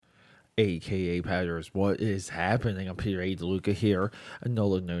aka Patters. What is happening? I'm Peter A. DeLuca here,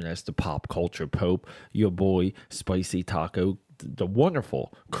 another known as the Pop Culture Pope, your boy Spicy Taco, the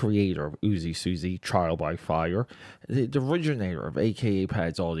wonderful creator of Uzi Suzy, Trial by Fire, the originator of aka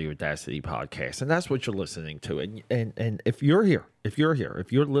Pads All the Audacity podcast, and that's what you're listening to. And if you're here, if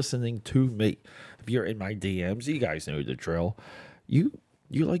you're listening to me, if you're in my DMs, you guys know the drill. You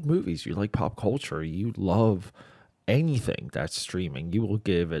like movies, you like pop culture, you love anything that's streaming, you will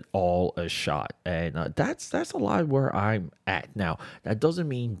give it all a shot, and that's a lot where I'm at now. That doesn't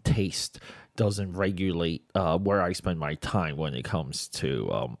mean taste doesn't regulate where I spend my time when it comes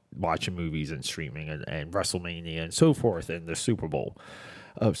to watching movies and streaming and WrestleMania and so forth and the Super Bowl.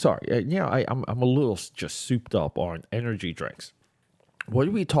 Sorry, I'm a little just souped up on energy drinks. What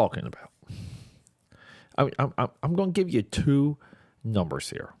are we talking about? I'm going to give you two numbers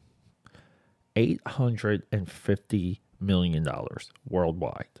here. $850 million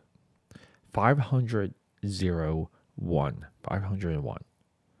worldwide. 501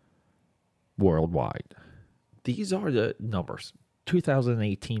 worldwide. These are the numbers.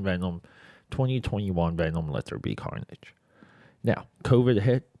 2018 Venom, 2021 Venom Let There Be Carnage. Now, COVID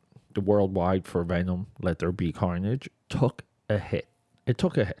hit. The worldwide for Venom Let There Be Carnage took a hit. It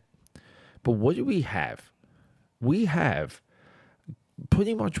took a hit. But what do we have? We have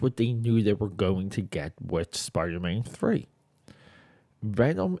pretty much what they knew they were going to get with Spider-Man 3.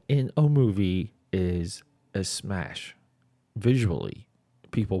 Venom in a movie is a smash. Visually,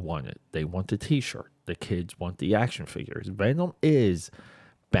 people want it. They want the t-shirt. The kids want the action figures. Venom is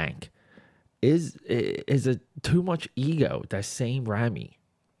bank. Is a too much ego that same Raimi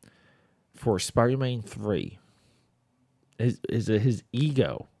for Spider-Man 3. Is it his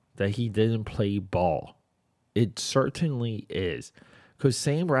ego that he didn't play ball? It certainly is. Because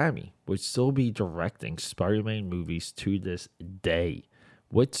Sam Raimi would still be directing Spider-Man movies to this day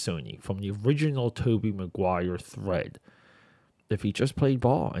with Sony from the original Tobey Maguire thread. If he just played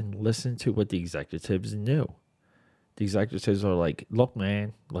ball and listened to what the executives knew. The executives are like, look,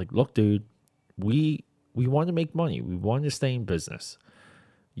 man, look, dude, we want to make money. We want to stay in business.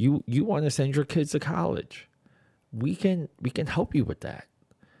 You want to send your kids to college. We can help you with that.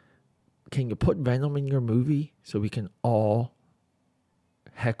 Can you put Venom in your movie so we can all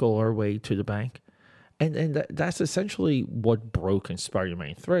heckle our way to the bank? And that's essentially what broke in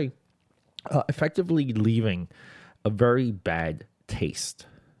Spider-Man 3, effectively leaving a very bad taste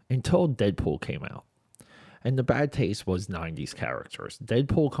until Deadpool came out. And the bad taste was 90s characters.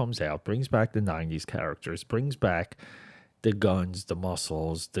 Deadpool comes out, brings back the 90s characters, brings back the guns, the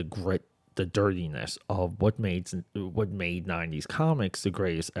muscles, the grit, the dirtiness of what made 90s comics the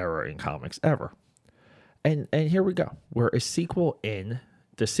greatest era in comics ever. And here we go. We're a sequel in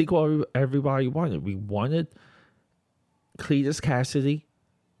the sequel everybody wanted. We wanted Cletus Cassidy.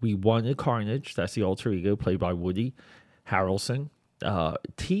 We wanted Carnage. That's the alter ego played by Woody Harrelson.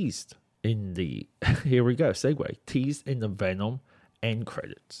 Teased in the here we go, segue. Teased in the Venom end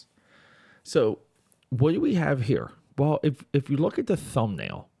credits. So what do we have here? Well, if you look at the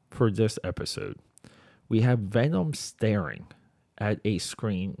thumbnail for this episode, we have Venom staring at a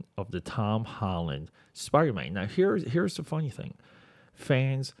screen of the Tom Holland Spider-Man. Now, here's the funny thing.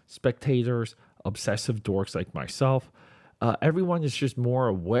 Fans, spectators, obsessive dorks like myself, everyone is just more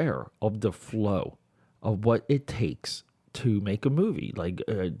aware of the flow of what it takes to make a movie. Like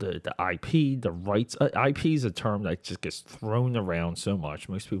the IP, the rights. IP is a term that just gets thrown around so much.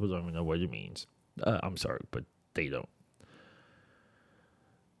 Most people don't even know what it means. I'm sorry, but they don't.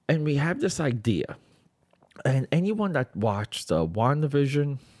 And we have this idea. And anyone that watched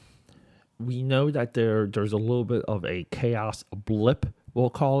WandaVision, we know that there's a little bit of a chaos blip,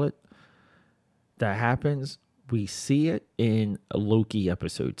 we'll call it, that happens. We see it in Loki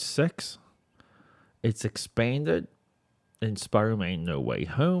episode 6. It's expanded in Spider-Man No Way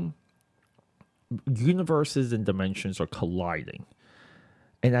Home. Universes and dimensions are colliding.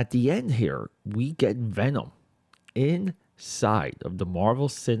 And at the end here, we get Venom inside of the Marvel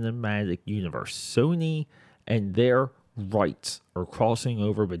Cinematic Universe. Sony and their rights are crossing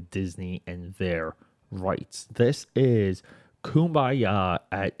over with Disney and their rights. This is Kumbaya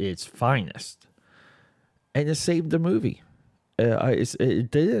at its finest. And it saved the movie.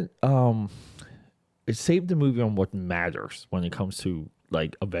 It didn't. It saved the movie on what matters when it comes to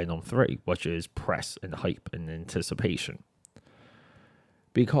like a Venom 3, which is press and hype and anticipation.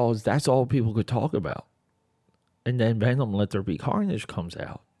 Because that's all people could talk about. And then Venom Let There Be Carnage comes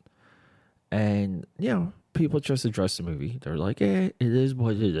out. And, people just address the movie. They're like, it is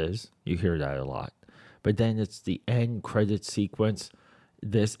what it is. You hear that a lot. But then it's the end credit sequence.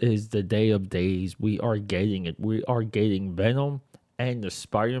 This is the day of days. We are getting it. We are getting Venom and the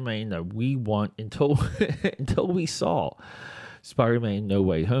Spider-Man that we want until until we saw Spider-Man No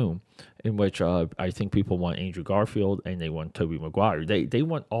Way Home, in which I think people want Andrew Garfield and they want Tobey Maguire. They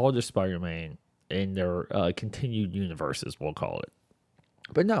want all the Spider-Man in their continued universes, we'll call it.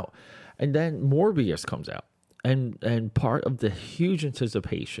 But no. And then Morbius comes out. And part of the huge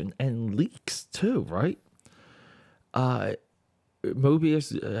anticipation and leaks too, right?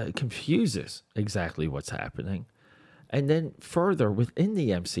 Mobius confuses exactly what's happening. And then further within the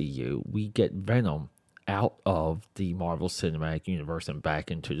MCU, we get Venom out of the Marvel Cinematic Universe and back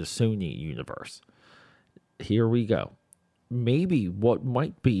into the Sony universe. Here we go. Maybe what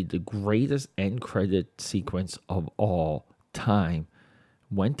might be the greatest end credit sequence of all time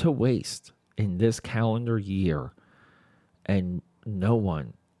went to waste in this calendar year, and no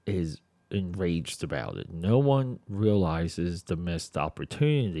one is enraged about it. No one realizes the missed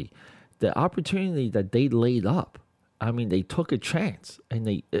opportunity. The opportunity that they laid up. I mean, they took a chance,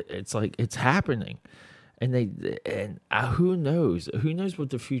 and it's like it's happening. And who knows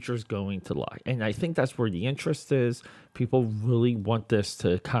what the future is going to lie. And I think that's where the interest is. People really want this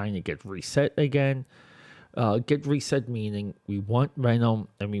to kind of get reset again. Get reset meaning we want Venom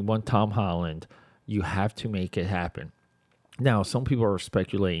and we want Tom Holland. You have to make it happen. Now, some people are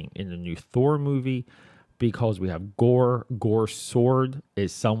speculating in the new Thor movie because we have Gore. Gore's sword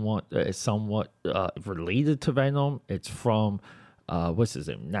is somewhat related to Venom. It's from what's his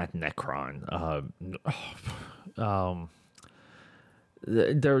name? Not Necron.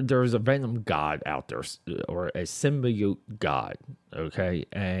 There's a Venom god out there, or a symbiote god, okay?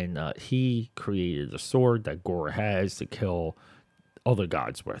 And he created a sword that Gore has to kill other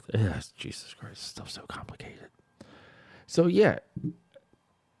gods with. Yes, Jesus Christ, stuff's so complicated. So yeah,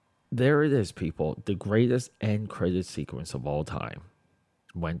 there it is, people. The greatest end credit sequence of all time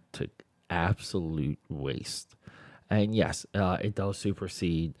went to absolute waste. And yes, it does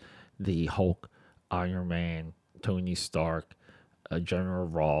supersede the Hulk, Iron Man, Tony Stark, General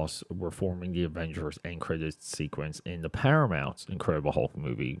Ross were forming the Avengers end credits sequence in the Paramount's Incredible Hulk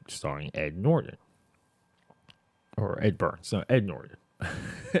movie starring Ed Norton. Or Ed Burns. No, Ed Norton.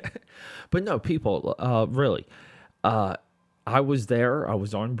 But no, people, really. I was there. I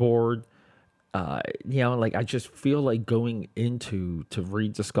was on board. Like I just feel like going into to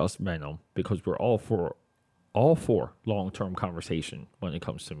rediscuss Venom because we're all for long-term conversation when it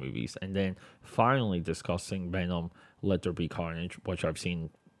comes to movies, and then finally discussing Venom Let There Be Carnage, which I've seen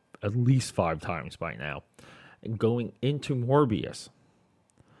at least 5 times by now, and going into Morbius.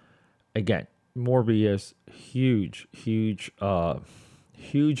 Again, Morbius, huge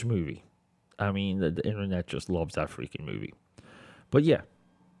movie. I mean, the internet just loves that freaking movie. But yeah,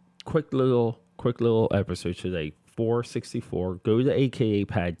 quick little episode today. 464. Go to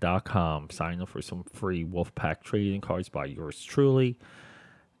akapad.com. Sign up for some free Wolfpack trading cards by yours truly.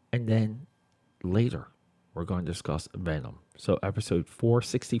 And then later, we're going to discuss Venom. So episode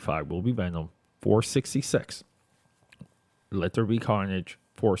 465 will be Venom. 466, Let There Be Carnage.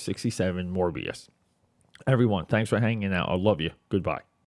 467, Morbius. Everyone, thanks for hanging out. I love you. Goodbye.